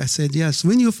clever. I said, yes.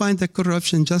 When you find the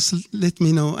corruption, just let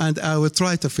me know and I will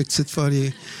try to fix it for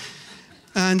you.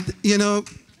 And,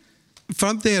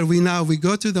 from there, we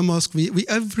go to the mosque.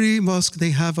 Every mosque, they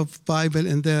have a Bible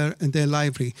in their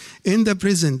library. In the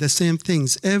prison, the same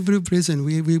things. Every prison,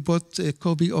 we bought a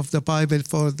copy of the Bible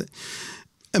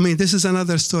this is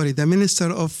another story. The Minister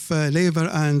of Labor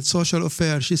and Social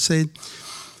Affairs, she said,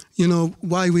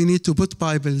 why we need to put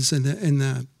Bibles in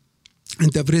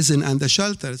the prison and the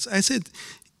shelters. I said,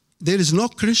 there is no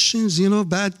Christians,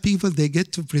 bad people, they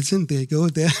get to prison, they go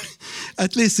there.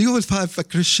 At least you will have a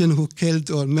Christian who killed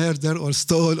or murdered or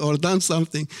stole or done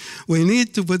something. We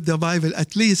need to put the Bible,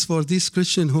 at least for this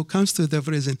Christian who comes to the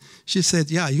prison. She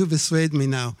said, yeah, you persuade me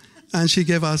now. And she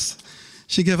gave us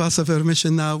a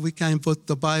permission now. We can put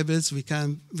the Bibles, we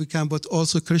can put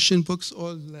also Christian books,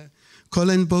 all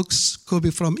Colin books,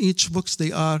 copy from each books.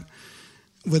 They are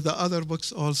with the other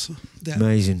books also. There.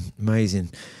 Amazing.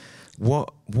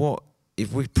 What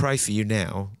if we pray for you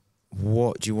now,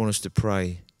 what do you want us to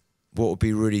pray? What would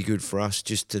be really good for us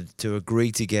just to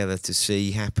agree together to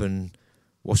see happen?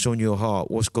 What's on your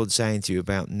heart? What's God saying to you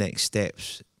about next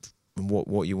steps and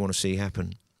what you want to see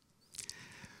happen?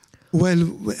 Well,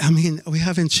 I mean, we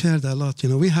haven't shared a lot,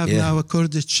 We have now a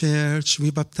Kurdish church.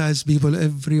 We baptize people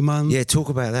every month. Yeah, talk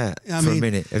about that for a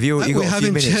minute. Have you got a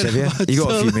few minutes, have you? You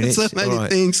got a few minutes? So many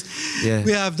things. Yeah.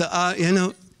 We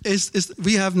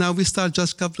have we start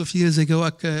just a couple of years ago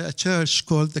a church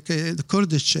called the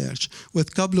Kurdish church with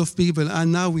a couple of people, and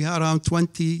now we are around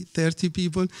 20, 30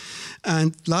 people.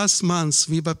 And last month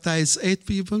we baptized 8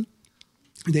 people.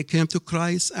 They came to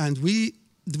Christ, and we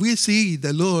see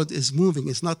the Lord is moving.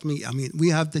 It's not me. I mean, we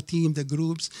have the team, the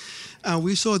groups, and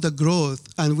we saw the growth,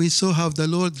 and we saw how the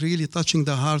Lord really touching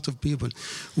the heart of people.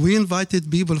 We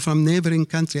invited people from neighboring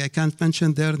country. I can't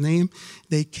mention their name.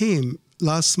 They came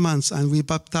last month, and we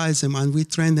baptized them, and we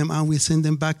trained them, and we send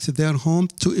them back to their home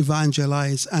to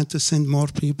evangelize and to send more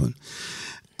people.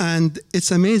 And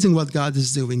it's amazing what God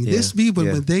is doing. These people,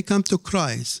 when they come to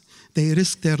Christ, they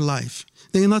risk their life.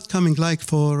 They're not coming like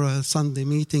for a Sunday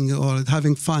meeting or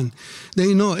having fun.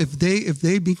 They know if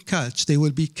they be catched, they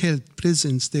will be killed,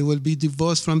 prisons, they will be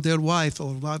divorced from their wife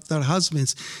or their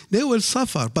husbands. They will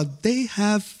suffer, but they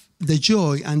have the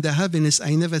joy and the happiness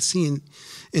I never seen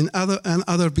in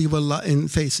other people in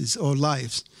faces or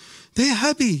lives. They're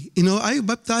happy. I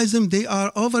baptize them. They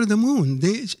are over the moon.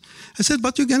 I said,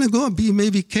 but you're going to go be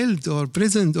maybe killed or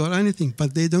imprisoned or anything,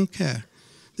 but they don't care.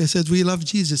 They said, we love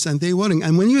Jesus, and they're willing.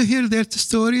 And when you hear their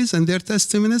stories and their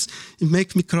testimonies, it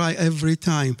makes me cry every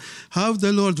time. How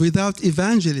the Lord, without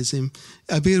evangelism,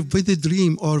 appeared with a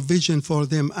dream or vision for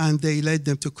them, and they led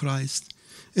them to Christ.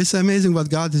 It's amazing what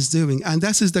God is doing. And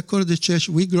this is the Kurdish church.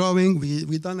 We're growing.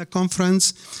 We done a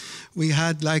conference. We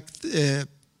had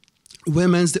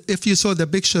women's, if you saw the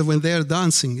picture when they're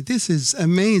dancing, this is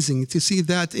amazing to see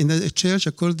that in a church,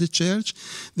 a Kurdish church.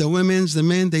 The women's, the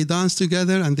men, they dance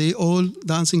together and they all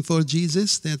dancing for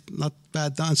Jesus. They're not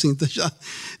bad dancing,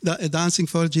 dancing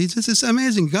for Jesus. It's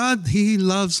amazing. God, He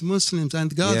loves Muslims,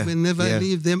 and God will never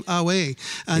leave them away,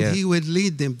 and He will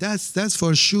lead them. That's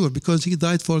for sure, because He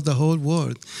died for the whole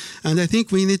world. And I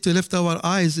think we need to lift our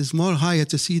eyes is more higher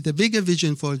to see the bigger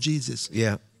vision for Jesus.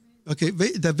 Yeah. Okay,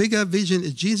 the bigger vision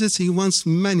is Jesus. He wants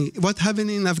many. What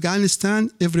happened in Afghanistan,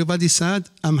 everybody said,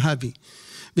 I'm happy.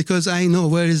 Because I know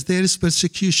where there is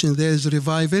persecution, there is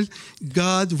revival.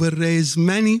 God will raise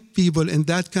many people in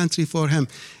that country for Him.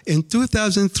 In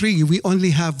 2003, we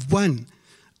only have one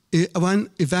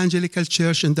evangelical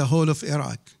church in the whole of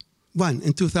Iraq. One,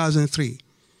 in 2003.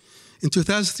 In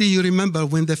 2003, you remember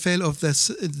when the fall of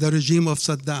the regime of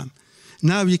Saddam.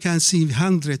 Now you can see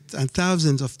hundreds and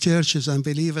thousands of churches and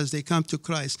believers, they come to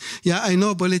Christ. Yeah, I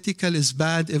know political is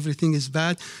bad, everything is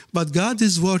bad, but God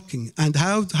is working. And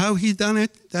how He done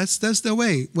it, that's the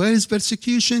way. Where is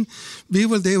persecution?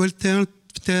 People, they will turn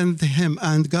to Him,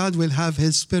 and God will have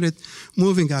His Spirit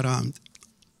moving around.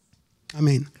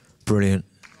 Amen. Brilliant.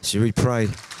 Should we pray?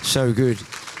 So good.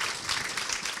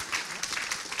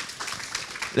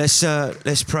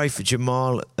 Let's pray for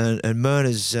Jamal and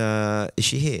Myrna's. Is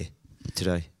she here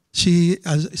today?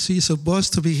 She's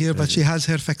supposed to be here, but she has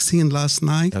her vaccine last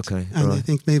night. Okay, and right. I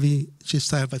think maybe she's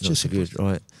tired, but she's good,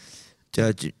 right?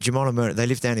 Jamal and Myrna, they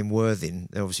live down in Worthing.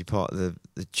 They're obviously part of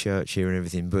the church here and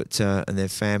everything, but and their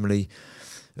family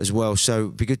as well. So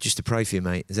it'd be good just to pray for you,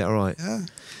 mate. Is that all right? Yeah.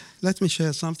 Let me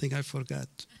share something I forgot.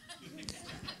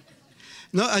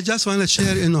 No, I just want to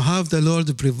share, how the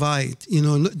Lord provide.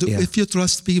 If you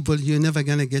trust people, you're never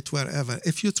going to get wherever.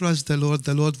 If you trust the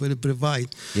Lord will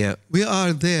provide. Yeah. We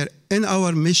are there in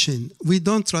our mission. We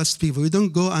don't trust people. We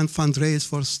don't go and fundraise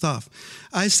for stuff.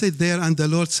 I sit there and the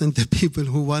Lord sent the people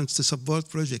who wants to support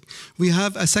project. We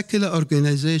have a secular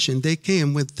organization. They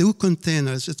came with 2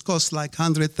 containers. It cost like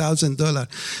 $100,000.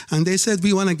 And they said,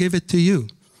 we want to give it to you.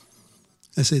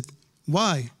 I said,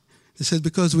 why? They said,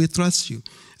 because we trust you.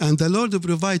 And the Lord will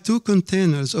provide 2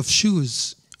 containers of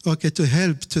shoes, to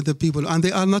help to the people. And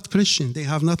they are not Christian. They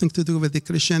have nothing to do with the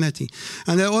Christianity.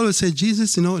 And I always say,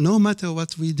 Jesus, no matter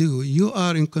what we do, you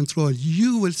are in control.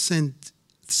 You will send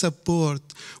support,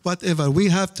 whatever. We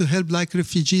have to help like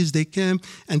refugees. They came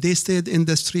and they stayed in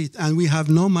the street, and we have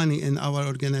no money in our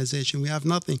organization. We have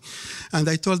nothing. And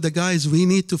I told the guys, we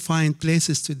need to find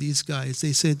places to these guys.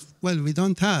 They said, well, we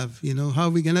don't have, how are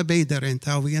we going to pay the rent?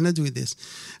 How are we going to do this?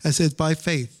 I said, by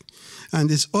faith. And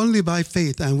it's only by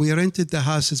faith. And we rented the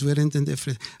houses, we rented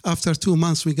everything. After 2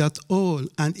 months, we got all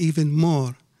and even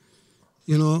more,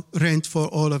 rent for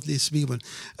all of these people.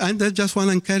 And I just want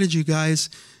to encourage you guys,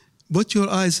 put your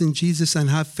eyes in Jesus and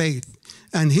have faith.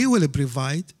 And He will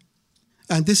provide.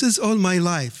 And this is all my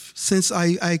life. Since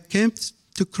I came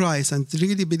to Christ and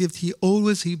really believed He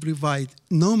provide.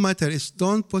 No matter,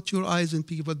 don't put your eyes in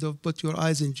people, don't put your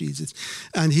eyes in Jesus.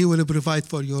 And He will provide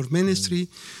for your ministry,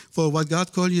 for what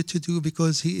God called you to do,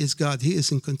 because He is God. He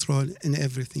is in control in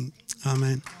everything.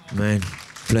 Amen. Amen.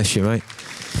 Bless you, mate.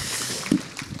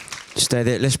 Stay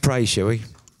there. Let's pray, shall we?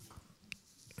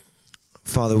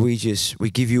 Father, we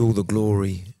give you all the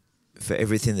glory for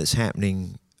everything that's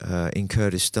happening in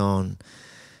Kurdistan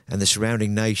and the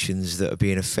surrounding nations that are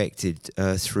being affected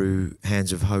through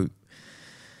Hands of Hope.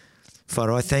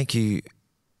 Father, I thank you.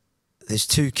 There's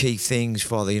two key things,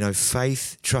 Father,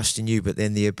 faith, trust in you, but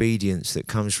then the obedience that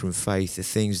comes from faith, the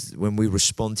things when we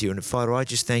respond to you. And Father, I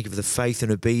just thank you for the faith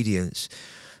and obedience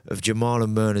of Jamal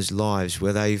and Myrna's lives,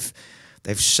 where they've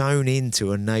sown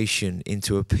into a nation,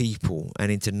 into a people,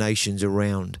 and into nations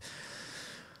around.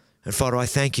 And Father, I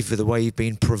thank you for the way you've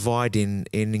been providing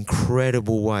in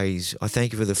incredible ways. I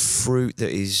thank you for the fruit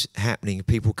that is happening,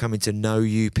 people coming to know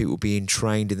you, people being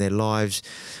trained in their lives,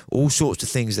 all sorts of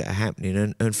things that are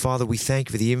happening. And Father, we thank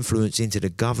you for the influence into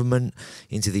the government,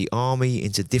 into the army,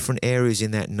 into different areas in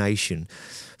that nation.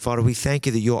 Father, we thank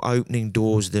you that you're opening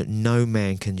doors that no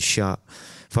man can shut.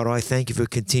 Father, I thank you for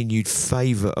continued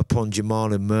favor upon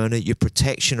Jamal and Myrna, your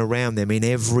protection around them in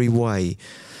every way.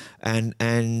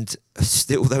 And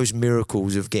still those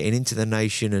miracles of getting into the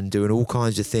nation and doing all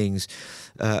kinds of things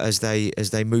as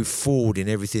they move forward in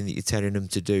everything that you're telling them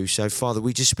to do. So, Father,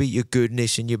 we just speak your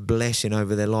goodness and your blessing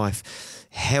over their life.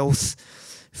 Health,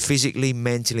 physically,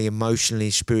 mentally,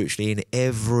 emotionally, spiritually, in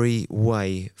every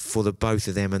way for the both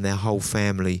of them and their whole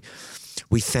family.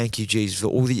 We thank you, Jesus, for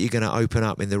all that you're going to open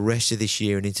up in the rest of this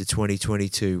year and into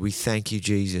 2022. We thank you,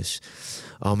 Jesus.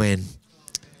 Amen.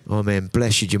 Amen.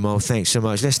 Bless you, Jamal. Thanks so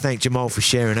much. Let's thank Jamal for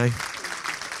sharing,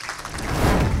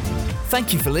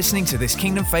 Thank you for listening to this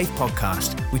Kingdom Faith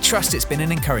podcast. We trust it's been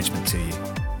an encouragement to you.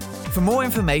 For more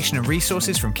information and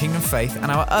resources from Kingdom Faith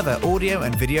and our other audio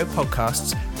and video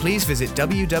podcasts, please visit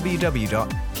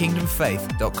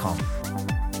www.kingdomfaith.com.